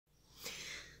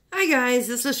guys,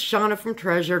 this is Shauna from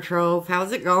Treasure Trove.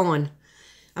 How's it going?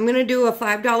 I'm going to do a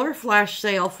 $5 flash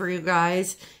sale for you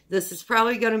guys. This is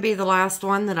probably going to be the last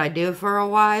one that I do for a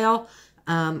while.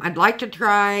 I'd like to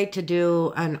try to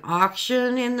do an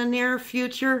auction in the near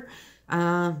future, but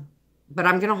I'm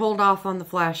going to hold off on the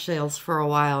flash sales for a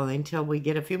while until we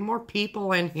get a few more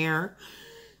people in here.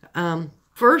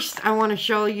 First, I want to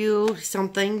show you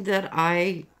something that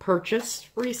I purchased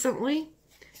recently.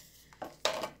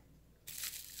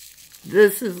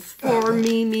 This is for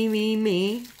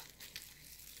me.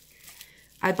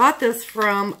 I bought this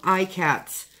from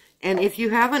iCats. And if you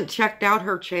haven't checked out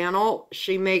her channel,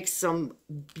 she makes some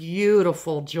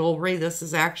beautiful jewelry. This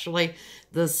is actually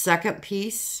the second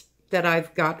piece that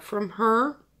I've got from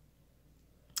her.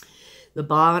 The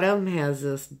bottom has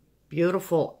this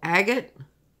beautiful agate.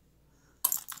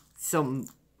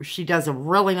 She does a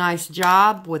really nice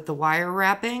job with the wire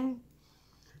wrapping.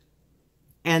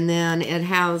 And then it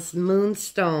has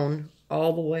moonstone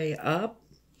all the way up.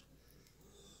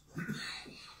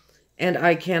 And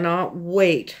I cannot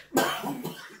wait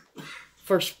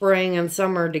for spring and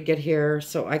summer to get here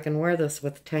so I can wear this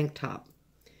with a tank top.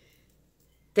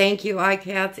 Thank you,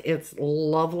 iCats. It's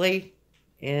lovely.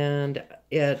 And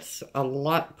it's a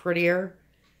lot prettier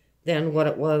than what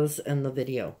it was in the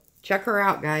video. Check her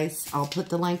out, guys. I'll put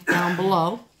the link down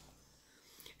below.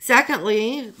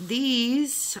 Secondly,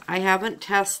 these I haven't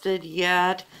tested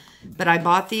yet, but I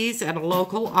bought these at a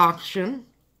local auction.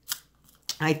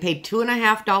 I paid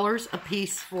 $2.50 a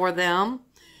piece for them.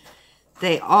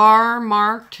 They are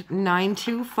marked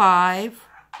 925.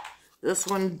 This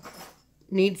one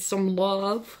needs some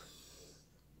love.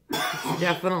 It's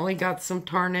definitely got some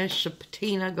tarnish, a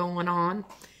patina going on.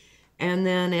 And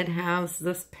then it has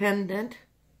this pendant,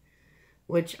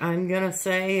 which I'm going to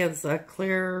say is a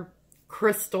clear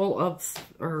crystal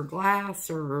or glass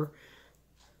or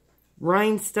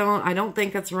rhinestone. I don't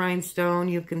think it's rhinestone.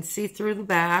 You can see through the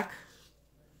back.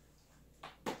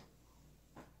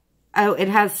 Oh, it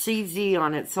has CZ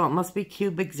on it, so it must be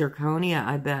cubic zirconia,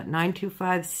 I bet.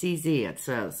 925 CZ, it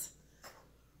says.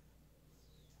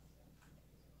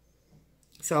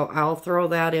 So I'll throw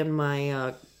that in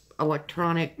my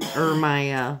electronic, or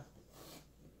my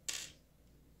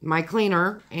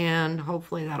cleaner, and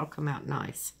hopefully that'll come out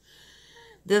nice.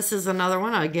 This is another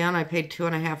one. Again, I paid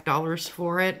 $2.50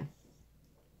 for it.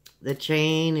 The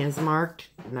chain is marked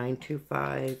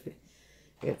 925.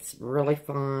 It's really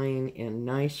fine, in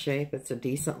nice shape. It's a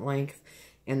decent length.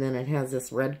 And then it has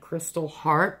this red crystal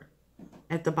heart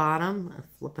at the bottom. I'll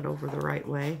flip it over the right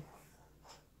way.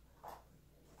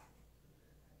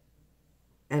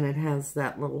 And it has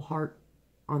that little heart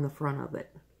on the front of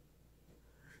it.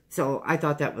 So I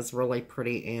thought that was really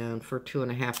pretty. And for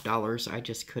 $2.50, I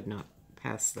just could not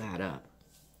pass that up.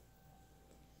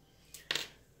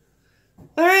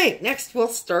 All right, next we'll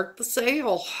start the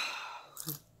sale.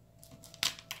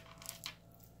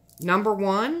 Number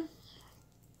one,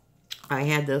 I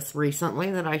had this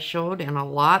recently that I showed in a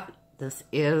lot. This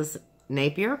is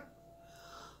Napier.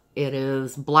 It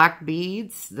is black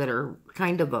beads that are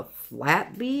kind of a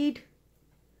flat bead.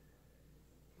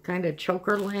 Kind of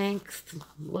choker length,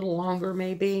 a little longer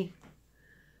maybe.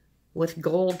 With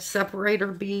gold separator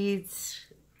beads.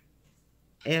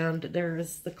 And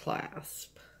there's the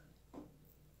clasp.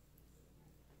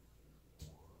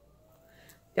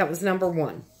 That was number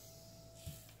one.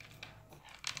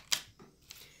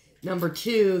 Number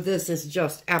two, this is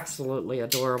just absolutely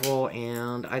adorable,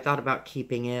 and I thought about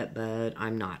keeping it, but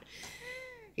I'm not.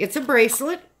 It's a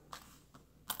bracelet.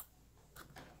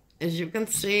 As you can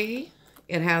see,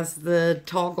 it has the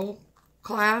toggle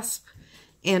clasp,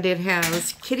 and it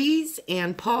has kitties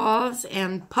and paws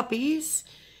and puppies,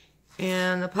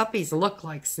 and the puppies look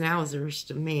like schnauzers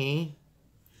to me.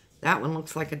 That one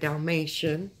looks like a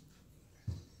Dalmatian.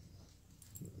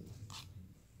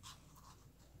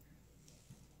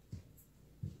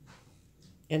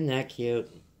 Isn't that cute?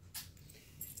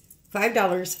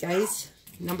 $5, guys.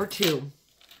 Number two.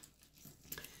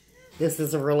 This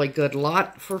is a really good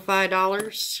lot for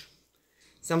 $5.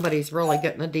 Somebody's really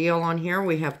getting a deal on here.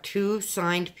 We have two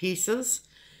signed pieces.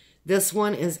 This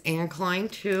one is ankline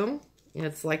too.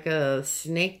 It's like a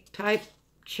snake type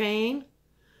chain.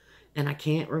 And I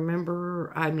can't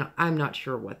remember. I'm not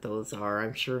sure what those are.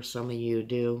 I'm sure some of you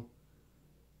do.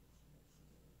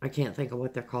 I can't think of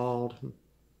what they're called.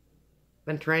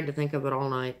 Been trying to think of it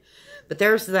all night. But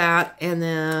there's that. And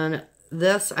then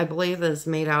this, I believe, is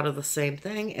made out of the same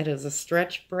thing. It is a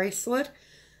stretch bracelet.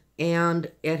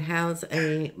 And it has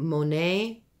a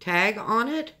Monet tag on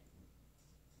it.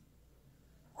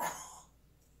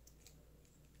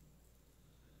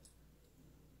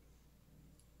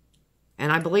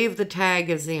 And I believe the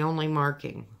tag is the only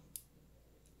marking.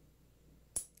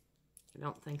 I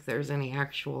don't think there's any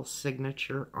actual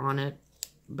signature on it,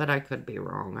 but I could be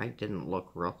wrong. I didn't look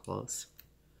real close.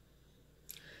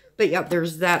 But yeah,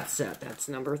 there's that set. That's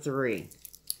number 3.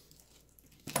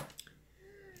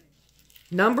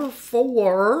 Number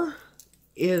 4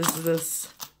 is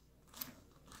this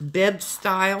bib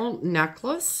style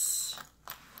necklace.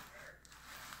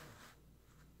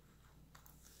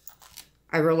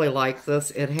 I really like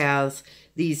this. It has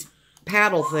these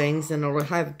paddle things, and it'll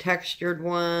have a textured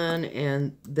one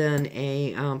and then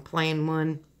a plain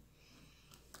one.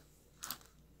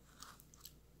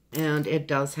 And it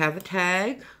does have a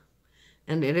tag,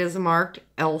 and it is marked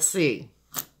LC.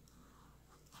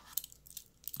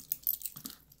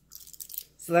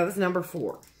 So that was number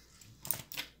 4.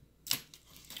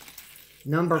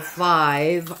 Number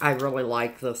 5, I really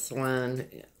like this one.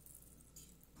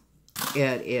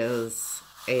 It is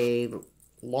a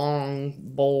long,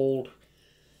 bold,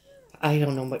 I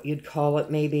don't know what you'd call it,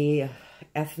 maybe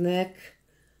ethnic,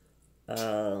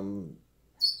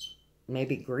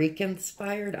 maybe Greek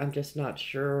inspired. I'm just not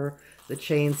sure. The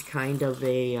chain's kind of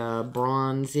a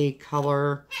bronzy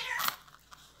color.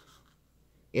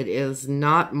 It is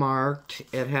not marked.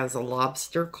 It has a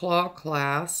lobster claw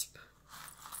clasp.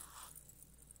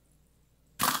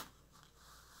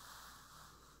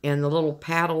 And the little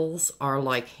paddles are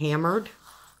like hammered.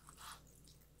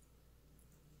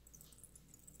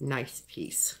 Nice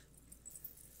piece.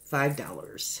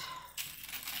 $5.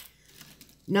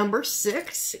 Number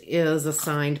 6 is a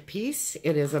signed piece.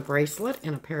 It is a bracelet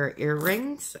and a pair of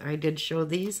earrings. I did show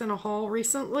these in a haul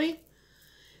recently.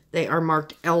 They are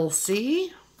marked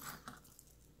LC.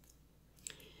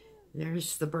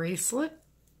 There's the bracelet.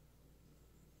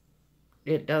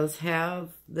 It does have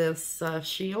this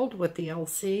shield with the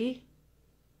LC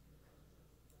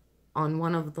on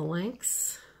one of the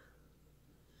links.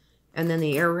 And then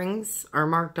the earrings are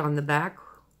marked on the back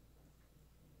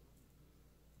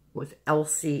with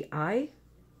LCI.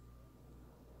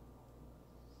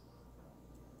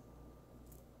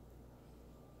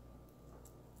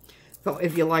 So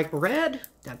if you like red,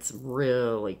 that's a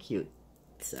really cute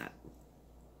set.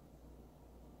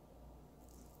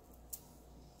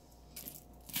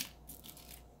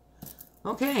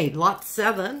 Okay, lot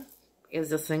 7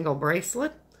 is a single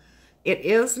bracelet. It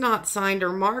is not signed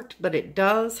or marked, but it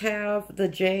does have the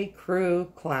J.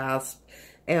 Crew clasp,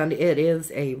 and it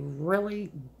is a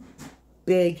really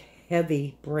big,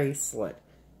 heavy bracelet.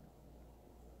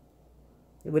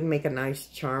 It would make a nice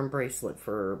charm bracelet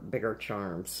for bigger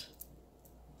charms.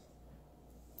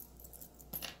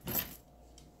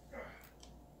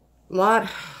 Lot,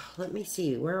 let me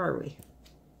see, where are we?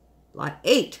 Lot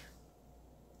 8.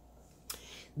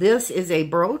 This is a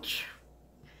brooch.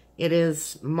 It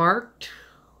is marked.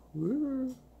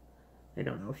 I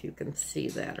don't know if you can see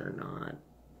that or not.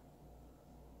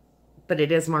 But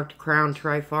it is marked Crown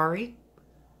Trifari.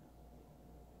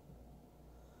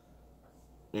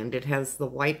 And it has the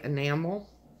white enamel.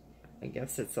 I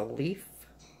guess it's a leaf.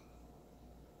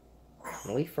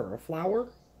 A leaf or a flower?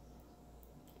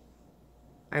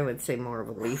 I would say more of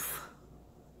a leaf.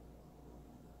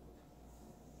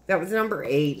 That was number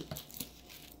 8.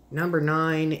 Number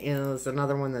 9 is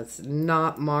another one that's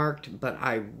not marked, but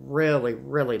I really,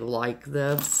 really like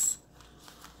this.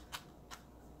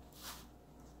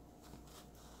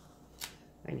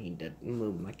 I need to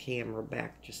move my camera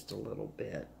back just a little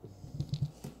bit.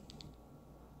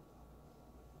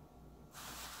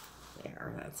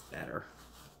 There, that's better.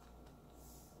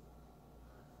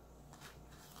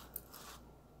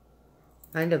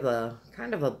 Kind of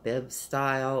a bib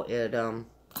style. It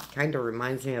kind of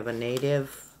reminds me of a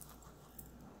native.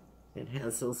 It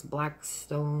has those black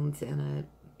stones in it.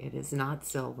 It is not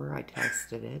silver. I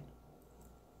tested it.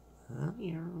 Oh,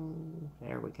 yeah.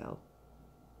 There we go.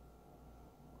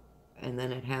 And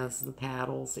then it has the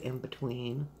paddles in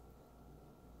between.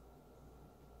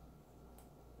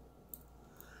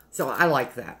 So I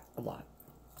like that a lot.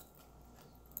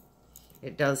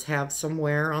 It does have some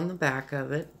wear on the back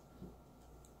of it.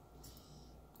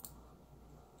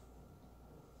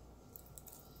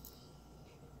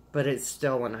 But it's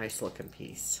still a nice looking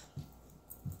piece.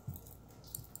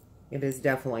 It is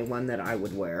definitely one that I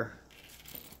would wear.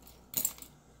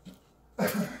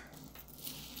 And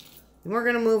we're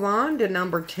going to move on to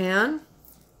number 10.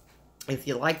 If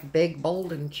you like big,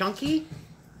 bold, and chunky,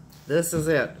 this is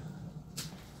it.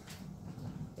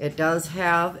 It does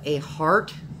have a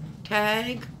heart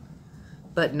tag,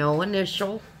 but no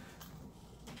initial.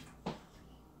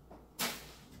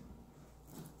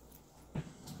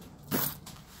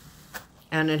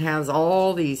 And it has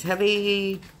all these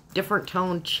heavy different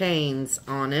tone chains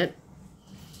on it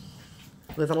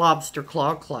with a lobster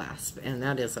claw clasp, and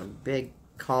that is a big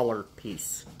collar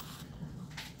piece.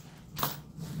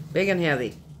 Big and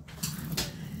heavy.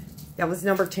 That was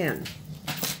number 10.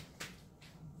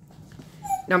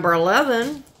 Number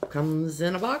 11 comes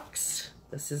in a box.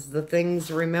 This is the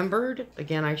Things Remembered.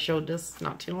 Again, I showed this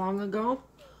not too long ago.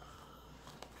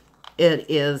 It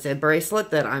is a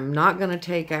bracelet that I'm not going to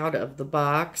take out of the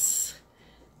box.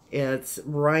 It's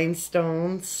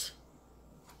rhinestones,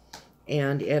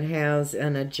 and it has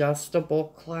an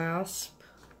adjustable clasp,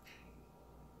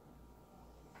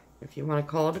 if you want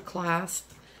to call it a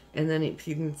clasp. And then if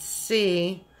you can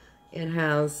see, it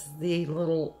has the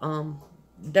little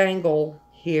dangle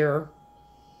here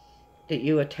that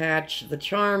you attach the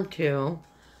charm to.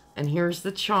 And here's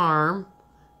the charm,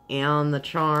 and the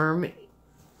charm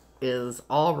is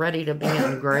all ready to be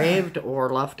engraved or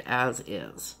left as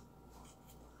is.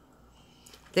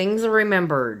 Things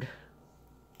Remembered.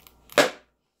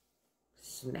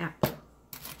 Snap.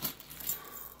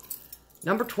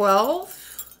 Number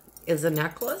 12 is a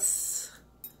necklace.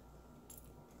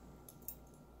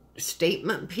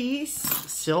 Statement piece.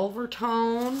 Silver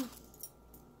tone.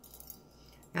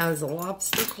 Has a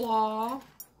lobster claw.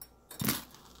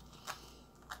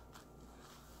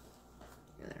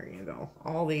 There you go.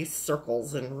 All these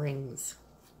circles and rings.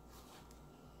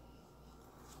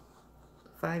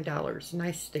 $5.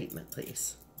 Nice statement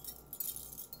piece.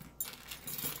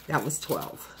 That was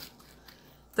 12.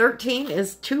 13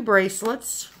 is 2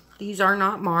 bracelets. These are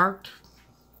not marked.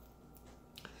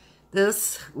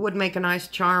 This would make a nice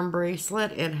charm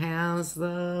bracelet. It has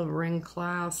the ring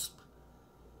clasp.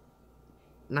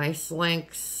 Nice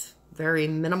links. Very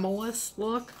minimalist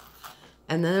look.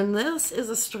 And then this is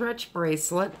a stretch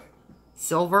bracelet.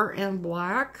 Silver and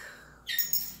black.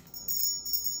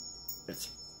 It's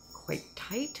quite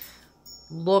tight.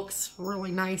 Looks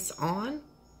really nice on.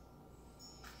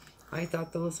 I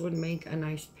thought those would make a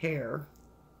nice pair.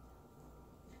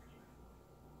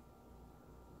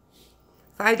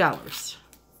 $5.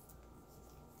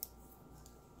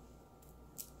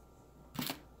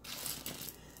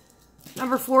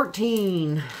 Number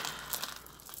 14.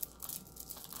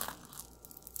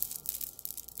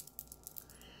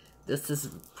 This is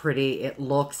pretty. It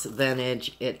looks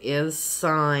vintage. It is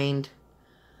signed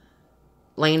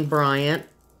Lane Bryant.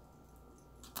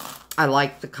 I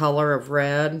like the color of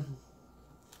red.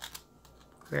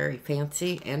 Very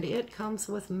fancy. And it comes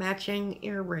with matching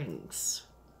earrings.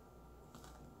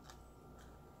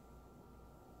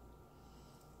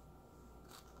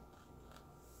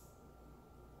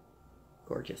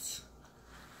 Gorgeous.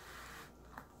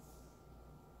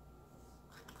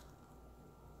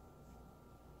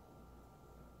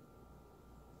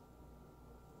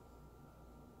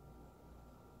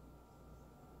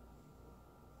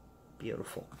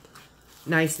 Beautiful.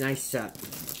 Nice, nice set.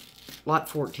 Lot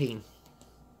 14.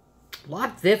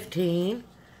 Lot 15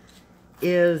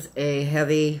 is a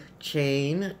heavy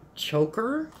chain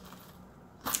choker.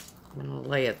 I'm going to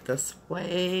lay it this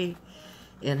way.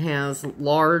 It has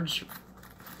large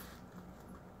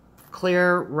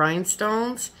clear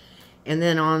rhinestones. And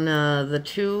then on the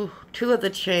two of the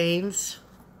chains,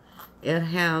 it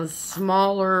has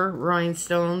smaller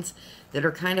rhinestones that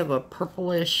are kind of a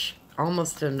purplish,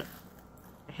 almost an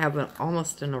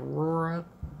aurora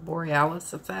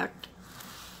borealis effect.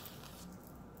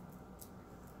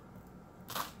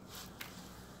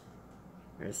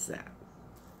 There's that.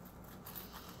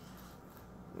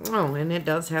 Oh, and it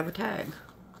does have a tag.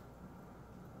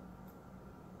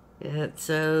 It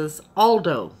says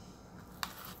Aldo.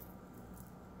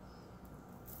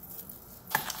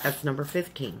 That's number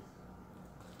 15.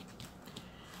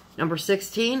 Number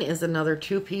 16 is another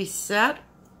 2-piece set.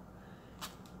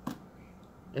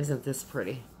 Isn't this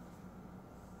pretty?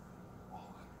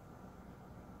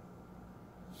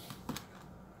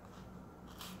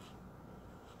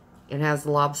 It has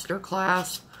lobster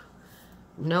clasp.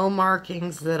 No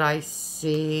markings that I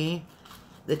see.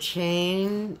 The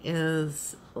chain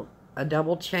is a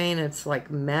double chain. It's like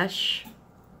mesh.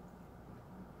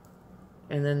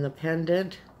 And then the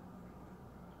pendant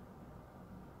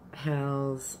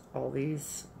has all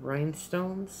these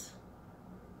rhinestones.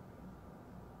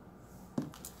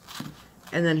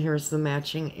 And then here's the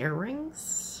matching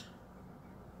earrings.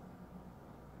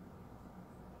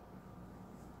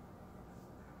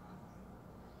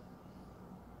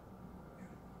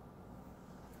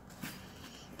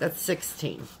 That's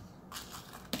 16.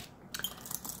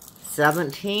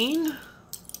 17.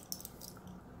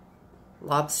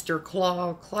 Lobster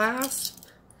claw clasp.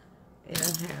 It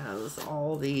has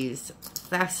all these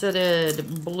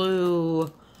faceted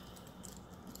blue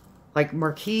like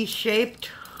marquee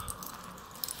shaped.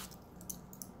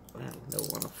 I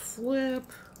don't want to flip.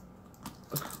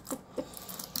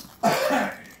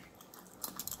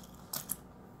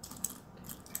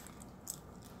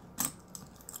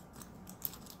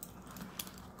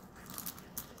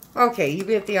 Okay, you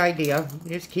get the idea.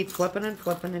 You just keep flipping and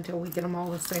flipping until we get them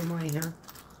all the same way here.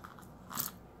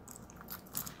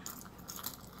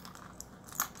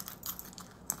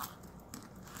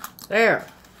 There.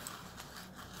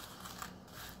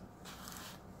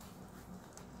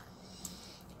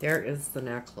 There is the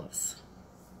necklace.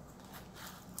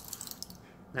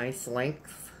 Nice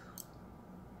length.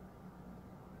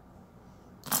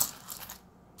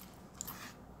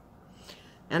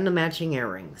 And the matching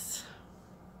earrings.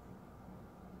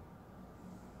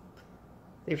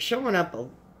 They're showing up a,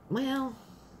 well,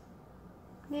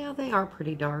 yeah, they are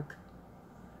pretty dark.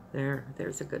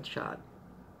 There's a good shot.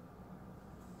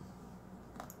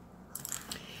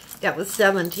 That was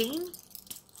 17.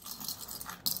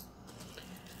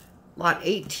 Lot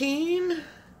 18.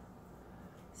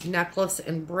 Necklace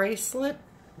and bracelet.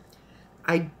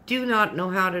 I do not know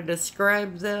how to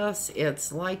describe this.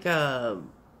 It's like a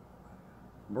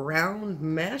round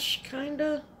mesh,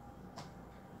 kinda.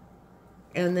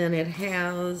 And then it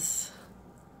has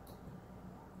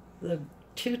the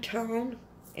two-tone,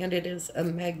 and it is a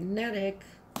magnetic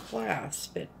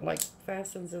clasp. It like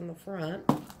fastens in the front,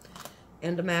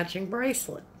 and a matching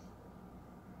bracelet.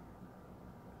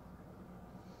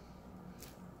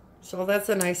 So that's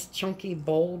a nice chunky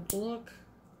bold look.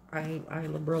 I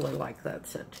really like that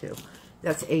set too.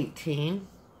 That's 18.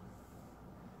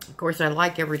 Of course, I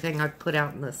like everything I've put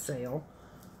out in this sale.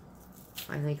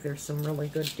 I think there's some really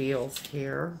good deals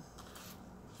here.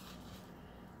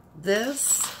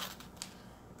 This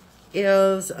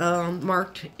is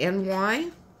marked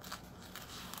NY.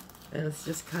 And it's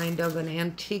just kind of an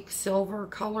antique silver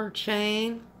color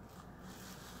chain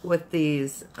with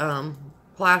these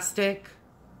plastic,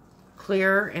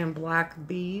 clear, and black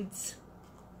beads.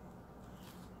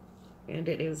 And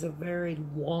it is a very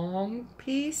long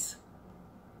piece.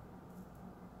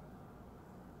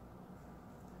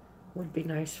 Would be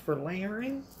nice for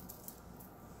layering.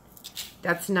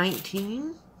 That's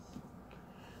 19.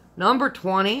 Number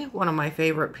 20, one of my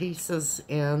favorite pieces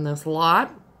in this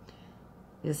lot.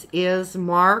 This is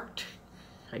marked.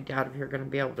 I doubt if you're going to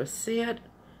be able to see it,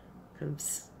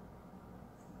 because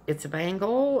it's a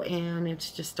bangle and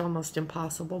it's just almost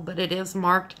impossible, but it is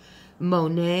marked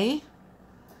Monet,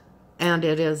 and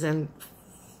it is in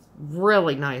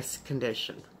really nice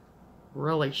condition.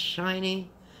 Really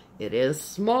shiny. It is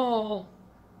small.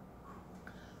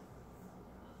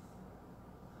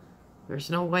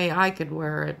 There's no way I could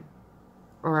wear it,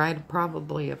 or I'd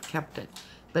probably have kept it.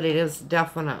 But it is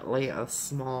definitely a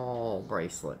small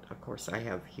bracelet. Of course, I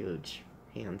have huge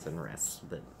hands and wrists.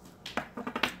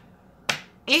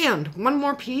 And one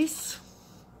more piece.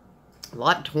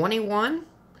 Lot 21.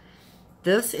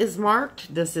 This is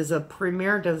marked. This is a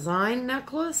Premier Design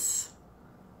necklace.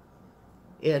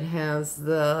 It has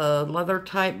the leather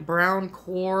type brown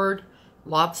cord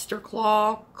lobster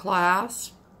claw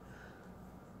clasp.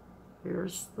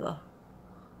 Here's the, I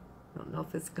don't know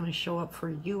if it's going to show up for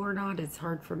you or not. It's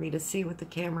hard for me to see with the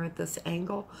camera at this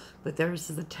angle, but there's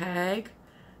the tag.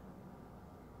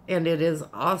 And it is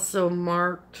also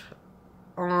marked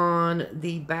on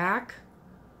the back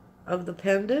of the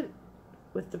pendant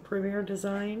with the Premier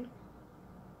Design.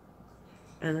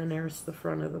 And then there's the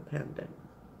front of the pendant.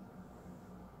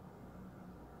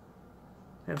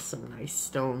 Has some nice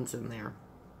stones in there.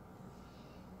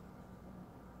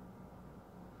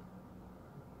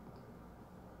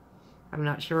 I'm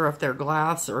not sure if they're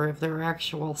glass or if they're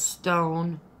actual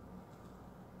stone.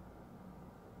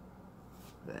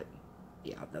 But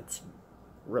yeah, that's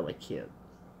really cute.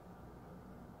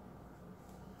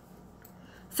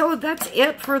 So that's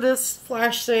it for this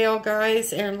flash sale,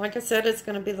 guys. And like I said, it's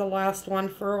going to be the last one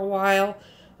for a while.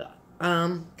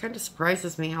 Kind of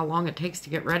surprises me how long it takes to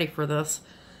get ready for this.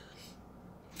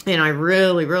 And I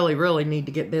really, really, really need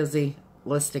to get busy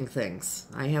listing things.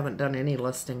 I haven't done any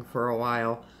listing for a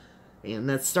while. And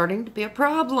that's starting to be a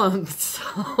problem.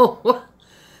 So,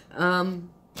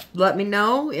 let me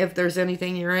know if there's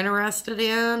anything you're interested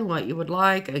in, what you would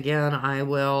like. Again, I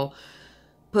will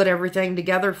put everything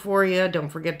together for you. Don't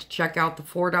forget to check out the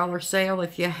 $4 sale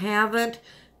if you haven't.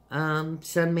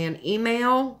 Send me an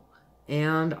email,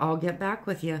 and I'll get back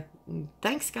with you.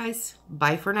 Thanks, guys.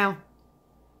 Bye for now.